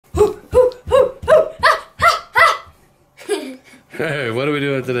Hey, what are we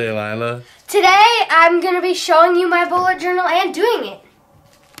doing today, Lylah? Today, I'm going to be showing you my bullet journal and doing it.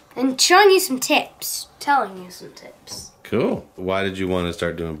 And showing you some tips. Telling you some tips. Cool. Why did you want to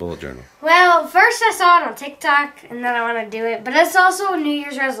start doing bullet journal? Well, first I saw it on TikTok, and then I want to do it. But it's also a New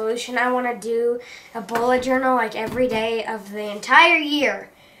Year's resolution. I want to do a bullet journal like every day of the entire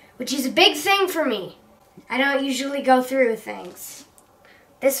year, which is a big thing for me. I don't usually go through things.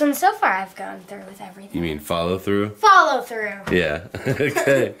 This one so far I've gone through with everything. You mean follow through? Follow through. Yeah.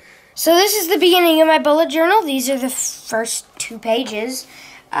 Okay. So this is the beginning of my bullet journal. These are the first 2 pages.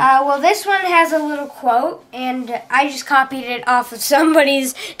 Well, this one has a little quote, and I just copied it off of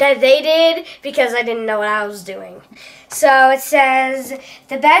somebody's that they did because I didn't know what I was doing. So it says,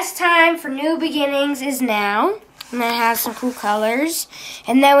 the best time for new beginnings is now. And that has some cool colors.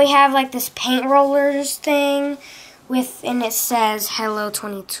 And then we have like this paint rollers thing and it says, hello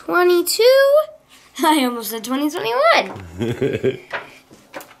 2022. I almost said 2021.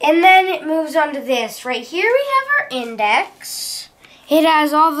 And then it moves on to this. Right here we have our index. It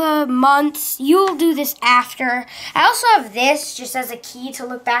has all the months. You'll do this after. I also have this just as a key to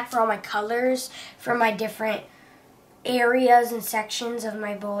look back for all my colors for my different areas and sections of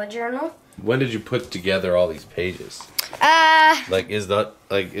my bullet journal. When did you put together all these pages?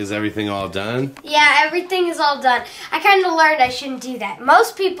 Is everything all done? Yeah, everything is all done. I kind of learned I shouldn't do that.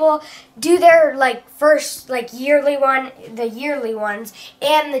 Most people do their first yearly one, the yearly ones,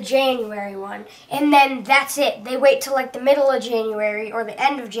 and the January one, and then that's it. They wait till the middle of January or the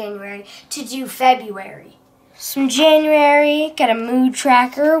end of January to do February. Some January, got a mood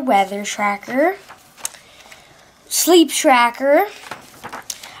tracker, weather tracker, sleep tracker.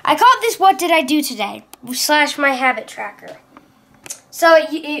 I called this What Did I Do Today? / my habit tracker. So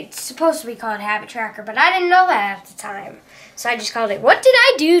it's supposed to be called habit tracker, but I didn't know that at the time. So I just called it What Did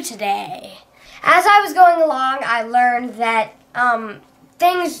I Do Today? As I was going along, I learned that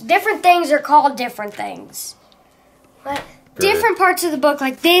different things are called different things. What? Right. Different parts of the book,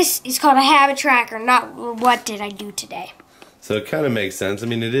 like this, is called a habit tracker, not What Did I Do Today? So it kind of makes sense. I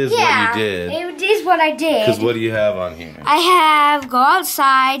mean, it is what you did. It is what I did. Because what do you have on here? I have go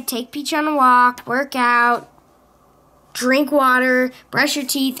outside, take Peach on a walk, work out, drink water, brush your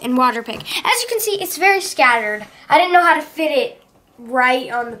teeth, and Waterpik. As you can see, it's very scattered. I didn't know how to fit it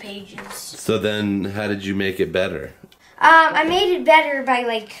right on the pages. So then how did you make it better? I made it better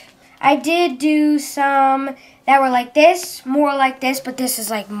by I did do some that were like this, more like this, but this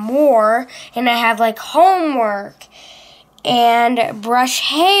is more. And I have homework and brush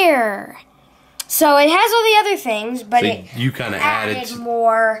hair. So it has all the other things, but you kind of added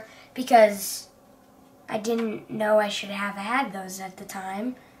more because I didn't know I should have had those at the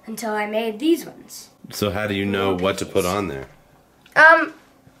time until I made these ones. So how do you know what to put on there?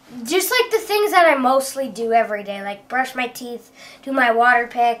 Just the things that I mostly do every day, like brush my teeth, do my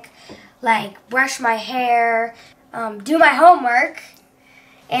Waterpik, brush my hair, do my homework,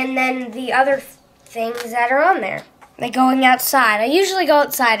 and then the other things that are on there. Like going outside. I usually go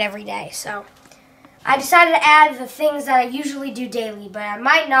outside every day, so I decided to add the things that I usually do daily, but I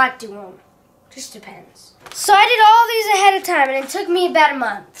might not do them. Just depends. So I did all these ahead of time, and it took me about a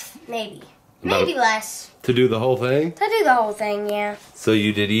month, maybe. Maybe less. To do the whole thing? To do the whole thing, yeah. So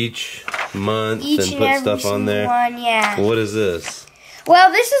you did each month and put stuff on there? One, yeah. What is this?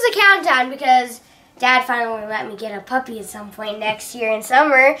 Well, this is a countdown because Dad finally let me get a puppy at some point next year in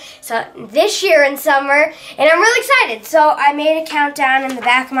summer. So this year in summer, and I'm really excited. So I made a countdown in the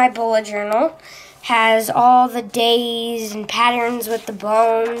back of my bullet journal. Has all the days and patterns with the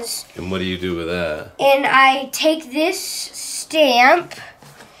bones. And what do you do with that? And I take this stamp.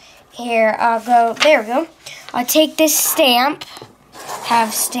 Here, there we go. I'll take this stamp,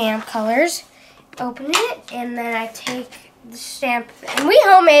 have stamp colors, open it, and then I take the stamp, and we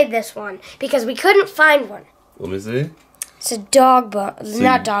homemade this one because we couldn't find one. Let me see. It's a dog bone,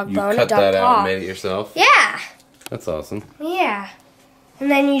 not dog bone, a dog paw. You cut that out and made it yourself? Yeah. That's awesome. Yeah. And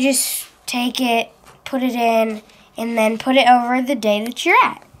then you just take it, put it in, and then put it over the day that you're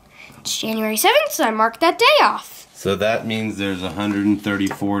at. It's January 7th, so I marked that day off. So that means there's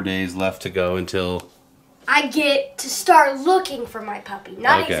 134 days left to go until I get to start looking for my puppy.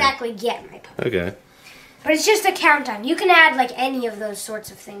 Not exactly get my puppy. Okay. But it's just a countdown. You can add any of those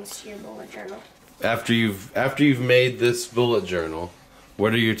sorts of things to your bullet journal. After you've made this bullet journal,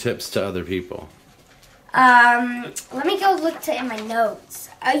 what are your tips to other people? Let me go look in my notes.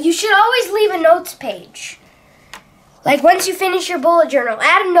 You should always leave a notes page. Once you finish your bullet journal,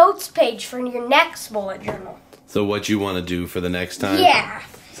 add a notes page for your next bullet journal. So what you want to do for the next time? Yeah.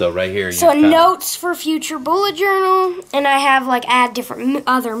 So right here. So notes for future bullet journal, and I have add different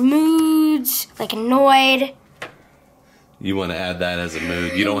other moods, annoyed, You want to add that as a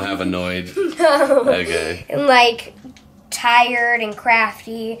mood? You don't have annoyed? No. Okay. And like tired and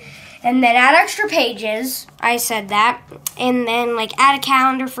crafty. And then add extra pages. I said that. And then like add a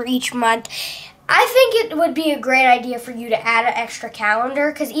calendar for each month. I think it would be a great idea for you to add an extra calendar,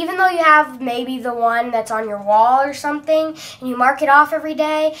 because even though you have maybe the one that's on your wall or something and you mark it off every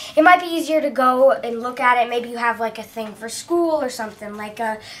day, it might be easier to go and look at it. Maybe you have like a thing for school or something, like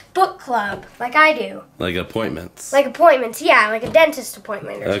a book club, like I do. Like appointments. Like appointments, yeah, like a dentist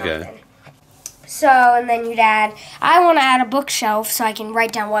appointment or something. So, and then you'd add, I want to add a bookshelf so I can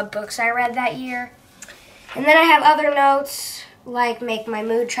write down what books I read that year. And then I have other notes, like make my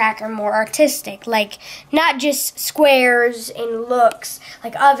mood tracker more artistic, like not just squares and looks,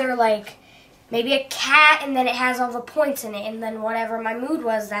 like other, like maybe a cat and then it has all the points in it, and then whatever my mood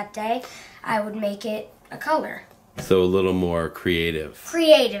was that day, I would make it a color. So a little more creative.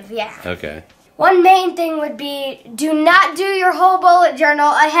 Creative, yeah. Okay. One main thing would be, do not do your whole bullet journal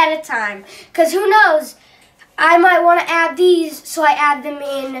ahead of time, because who knows, I might want to add these, so I add them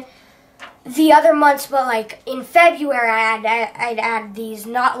in the other months, but like in February I'd add these,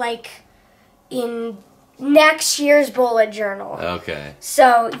 not like in next year's bullet journal. Okay.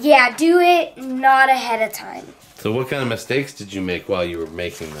 So yeah, do it not ahead of time. So what kind of mistakes did you make while you were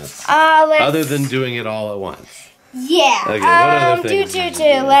making this? Other than doing it all at once. Yeah. Okay, what other things did you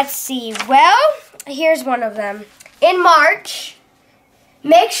do? Let's see. Well, here's one of them. In March,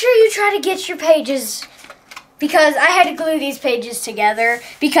 make sure you try to get your pages, because I had to glue these pages together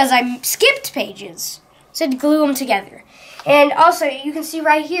because I skipped pages. So I had to glue them together. And also, you can see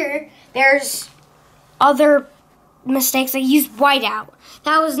right here, there's other mistakes. I used whiteout.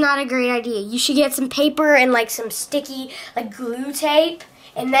 That was not a great idea. You should get some paper and like some sticky like glue tape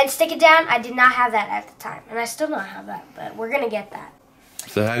and then stick it down. I did not have that at the time. And I still don't have that, but we're going to get that.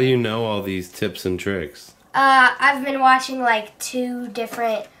 So how do you know all these tips and tricks? I've been watching like 2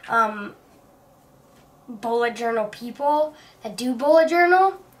 different bullet journal people that do bullet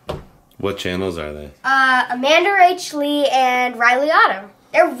journal. What channels are they? Amanda H. Lee and Lylahs.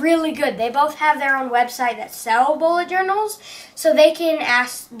 They're really good. They both have their own website that sell bullet journals, so they can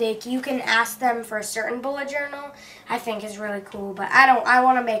ask. You can ask them for a certain bullet journal. I think is really cool, but I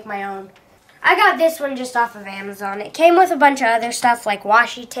want to make my own. I got this one just off of Amazon. It came with a bunch of other stuff like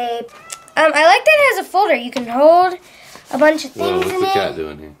washi tape. I like that it has a folder. You can hold a bunch of things in it. What's the cat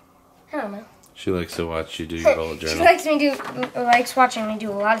doing here? I don't know. She likes to watch you do your bullet journal. She likes watching me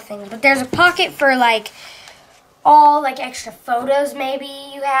do a lot of things. But there's a pocket for like all like extra photos maybe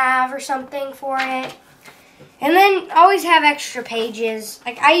you have or something for it. And then always have extra pages.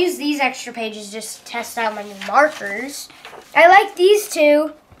 Like I use these extra pages just to test out my new markers. I like these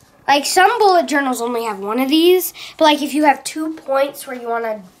 2. Like some bullet journals only have 1 of these. But like if you have 2 points where you want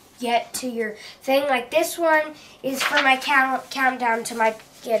to get to your thing, like this one is for my countdown to my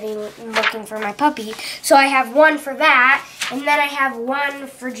looking for my puppy. So I have 1 for that, and then I have 1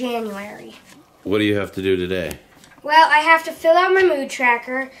 for January. What do you have to do today? Well, I have to fill out my mood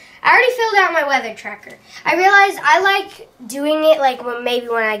tracker. I already filled out my weather tracker. I realized I like doing it like maybe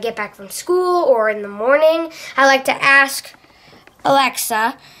when I get back from school or in the morning. I like to ask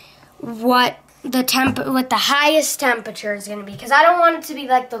Alexa what the highest temperature is going to be, because I don't want it to be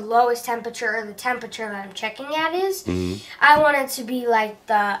like the lowest temperature or the temperature that I'm checking at is. Mm-hmm. I want it to be like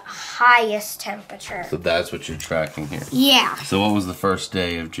the highest temperature. So that's what you're tracking here. Yeah. So what was the first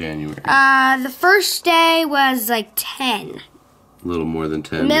day of January? The first day was like 10. A little more than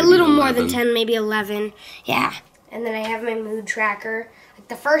 10. A little more than 10, maybe 11. Yeah. And then I have my mood tracker. Like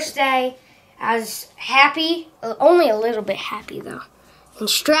the first day, I was happy, only a little bit happy though, and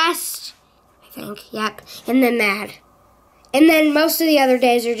stressed. I think, yep, and then mad. And then most of the other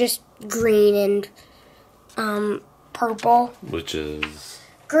days are just green and purple. Which is?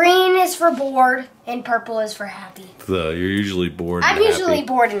 Green is for bored, and purple is for happy. So you're usually bored and happy? I'm usually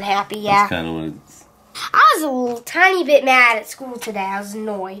bored and happy, yeah. That's kind of what it's... I was a little tiny bit mad at school today. I was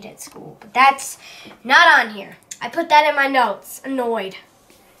annoyed at school, but that's not on here. I put that in my notes, annoyed.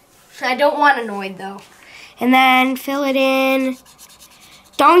 I don't want annoyed, though. And then fill it in.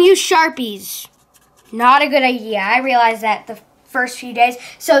 Don't use Sharpies. Not a good idea. I realized that the first few days.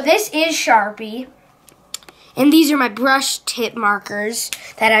 So this is Sharpie. And these are my brush tip markers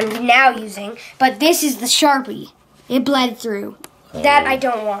that I'm now using. But this is the Sharpie. It bled through. That I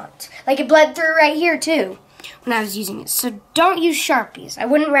don't want. Like it bled through right here too when I was using it. So don't use Sharpies. I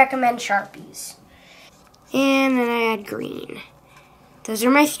wouldn't recommend Sharpies. And then I add green. Those are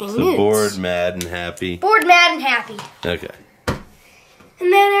my 3 moods. So bored, mad, and happy. Bored, mad, and happy. Okay.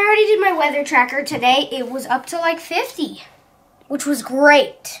 And then I already did my weather tracker today. It was up to like 50, which was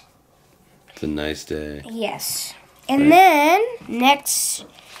great. It's a nice day. Yes. And then, next,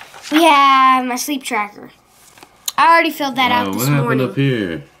 we have my sleep tracker. I already filled that out this morning. What happened up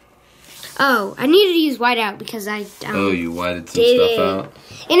here? Oh, I needed to use whiteout because I you whited some stuff out?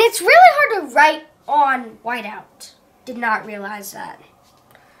 And it's really hard to write on whiteout. Did not realize that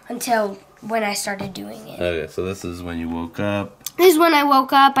until when I started doing it. Okay, so this is when you woke up. This is when I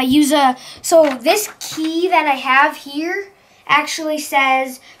woke up. I use so this key that I have here actually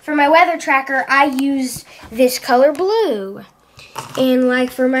says, for my weather tracker, I use this color blue. And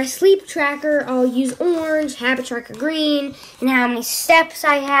like for my sleep tracker, I'll use orange, habit tracker green, and how many steps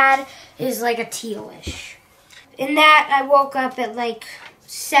I had is like a tealish. In that, I woke up at like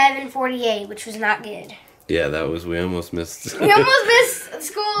 7:48, which was not good. Yeah, we almost missed. We almost missed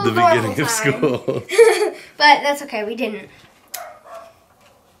school. The beginning of school. But that's okay, we didn't.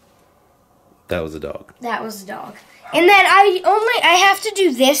 That was a dog. That was a dog. And then I have to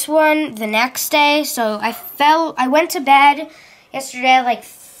do this one the next day. So I went to bed yesterday at like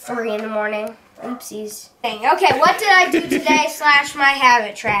 3 in the morning. Oopsies. Okay, what did I do today / my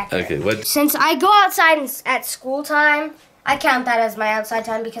habit tracker? Okay, what? Since I go outside at school time, I count that as my outside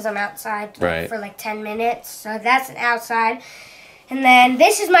time because I'm outside for like 10 minutes. So that's an outside. And then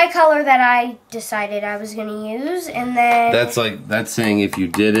this is my color that I decided I was going to use. And then that's saying if you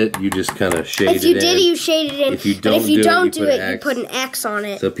did it, you just kind of shade it in. If you did it, you shade it in. If you don't, but if you don't do it, you put an X on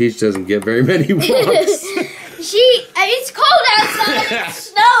it. So Peach doesn't get very many walks. It's cold outside. It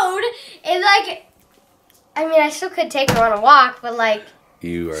snowed. And like, I mean, I still could take her on a walk, but like,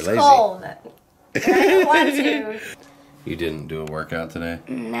 you are lazy. It's cold. I don't want to. You didn't do a workout today?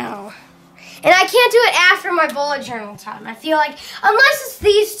 No. And I can't do it after my bullet journal time. I feel like, unless it's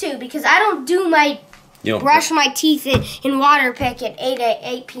these two, because I don't do brush my teeth in Waterpik at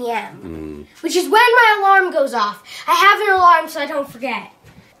 8 p.m. Which is when my alarm goes off. I have an alarm so I don't forget.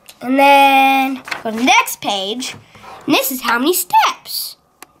 And then, go to the next page, and this is how many steps.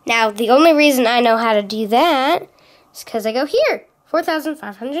 Now, the only reason I know how to do that is because I go here,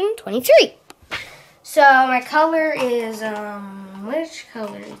 4,523. So, my color is, which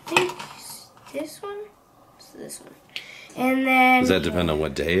color? I think this one? It's this one. And then... Does that depend on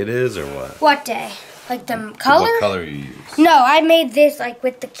what day it is, or what? What day? Like the color? What color you use? No, I made this, like,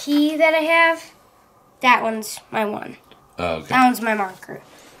 with the key that I have. That one's my one. Oh, okay. That one's my marker.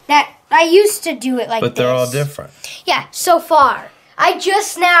 I used to do it like this. But they're all different. Yeah, so far. I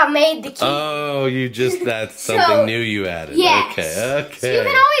just now made the key. Oh, that's something new you added. Yes. Okay. So you can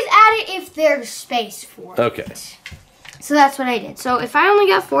always add it if there's space for it. Okay. So that's what I did. So if I only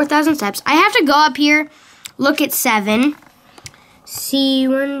got 4,000 steps, I have to go up here, look at 7, see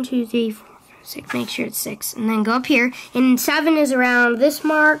 1, 2, 3, 4, 5, 6, make sure it's 6, and then go up here. And 7 is around this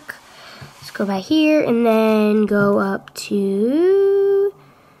mark. Let's go back here and then go up to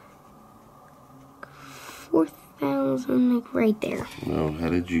 4,000, like right there. Oh, how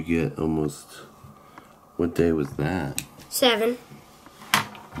did you get almost? What day was that? 7.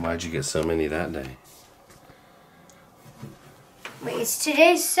 Why'd you get so many that day? Wait,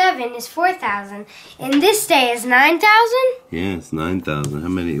 today's 7 is 4,000, and this day is 9,000? Yeah, it's 9,000. How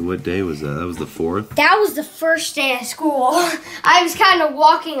many? What day was that? That was the 4th? That was the first day of school. I was kind of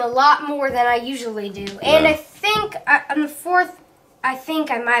walking a lot more than I usually do. And I think on the 4th, I think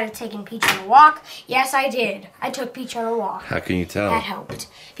I might have taken Peach on a walk. Yes, I did. I took Peach on a walk. How can you tell? That helped.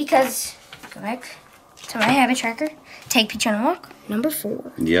 Because, go back to my habit tracker, take Peach on a walk, number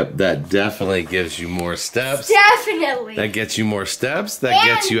 4. Yep, that definitely gives you more steps. Definitely. That gets you more steps. That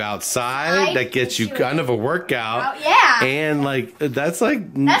gets you outside. That gets you kind of a workout. Yeah. And like that's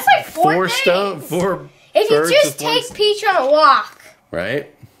like 4 stone. 4. If you just take Peach on a walk.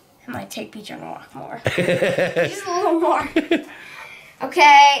 Right. I might take Peach on a walk more. Just a little more.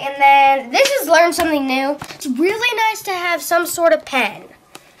 Okay, and then this is learn something new. It's really nice to have some sort of pen.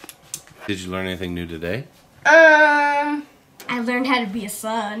 Did you learn anything new today? I learned how to be a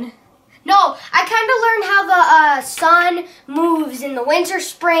sun. No, I kind of learned how the sun moves in the winter,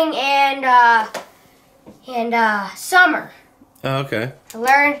 spring, and summer. Oh, okay. I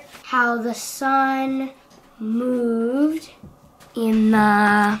learned how the sun moved in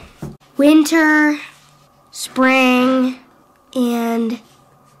the winter, spring, and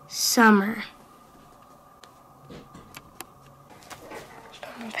summer.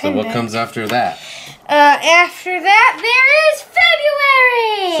 So what comes after that? After that, there is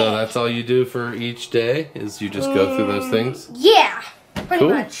February! So that's all you do for each day, is you just go through those things? Yeah, pretty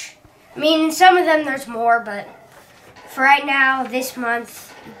much. I mean, some of them there's more, but for right now, this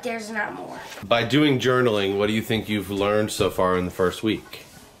month, there's not more. By doing journaling, what do you think you've learned so far in the first week?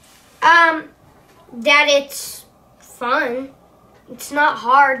 That it's fun. It's not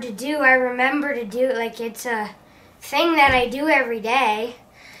hard to do. I remember to do it. Like, it's thing that I do every day.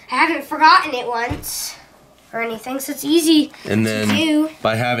 I haven't forgotten it once or anything, so it's easy And to then do.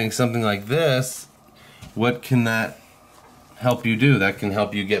 by having something like this, what can that help you do? That can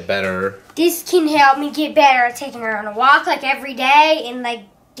help you get better. This can help me get better at taking her on a walk like every day and like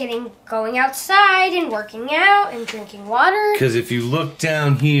going outside and working out and drinking water. Because if you look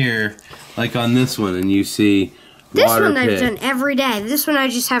down here, like on this one, and you see This Waterpik. one I've done every day. This one I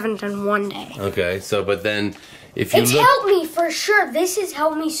just haven't done one day. Okay, so but then if you It's look, helped me for sure. This has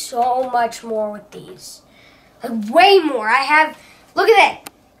helped me so much more with these. Like way more. I have, look at that.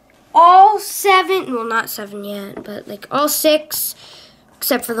 All 7, well not 7 yet, but like all 6,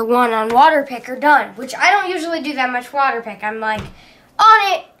 except for the one on Waterpik are done. Which I don't usually do that much Waterpik. I'm like,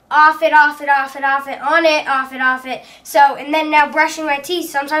 on it, off it, off it, off it, off it, on it, off it, off it. So, and then now brushing my teeth,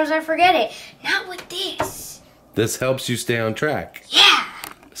 sometimes I forget it. Not with this. this helps you stay on track. Yeah.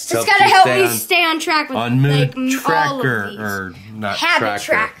 This It's gotta help me stay on track with on mood like tracker all of these. or not Habit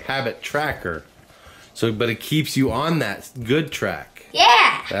tracker. habit tracker. So, but it keeps you on that good track.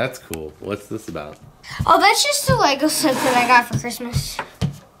 Yeah. That's cool. What's this about? Oh, that's just a Lego set that I got for Christmas.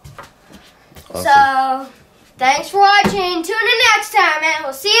 Awesome. So, thanks for watching. Tune in next time, and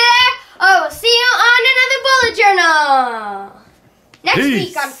we'll see you there. Oh, we'll see you on another bullet journal. Next Peace.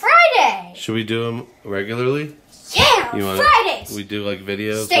 week on Friday. Should we do them regularly? Yeah, You on wanna- Fridays. We do like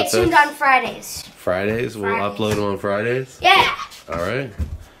videos. Stay with tuned this? on Fridays. Fridays. We'll Fridays. upload them on Fridays. Yeah. All right.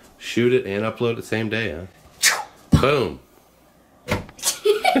 Shoot it and upload it same day, huh? Boom.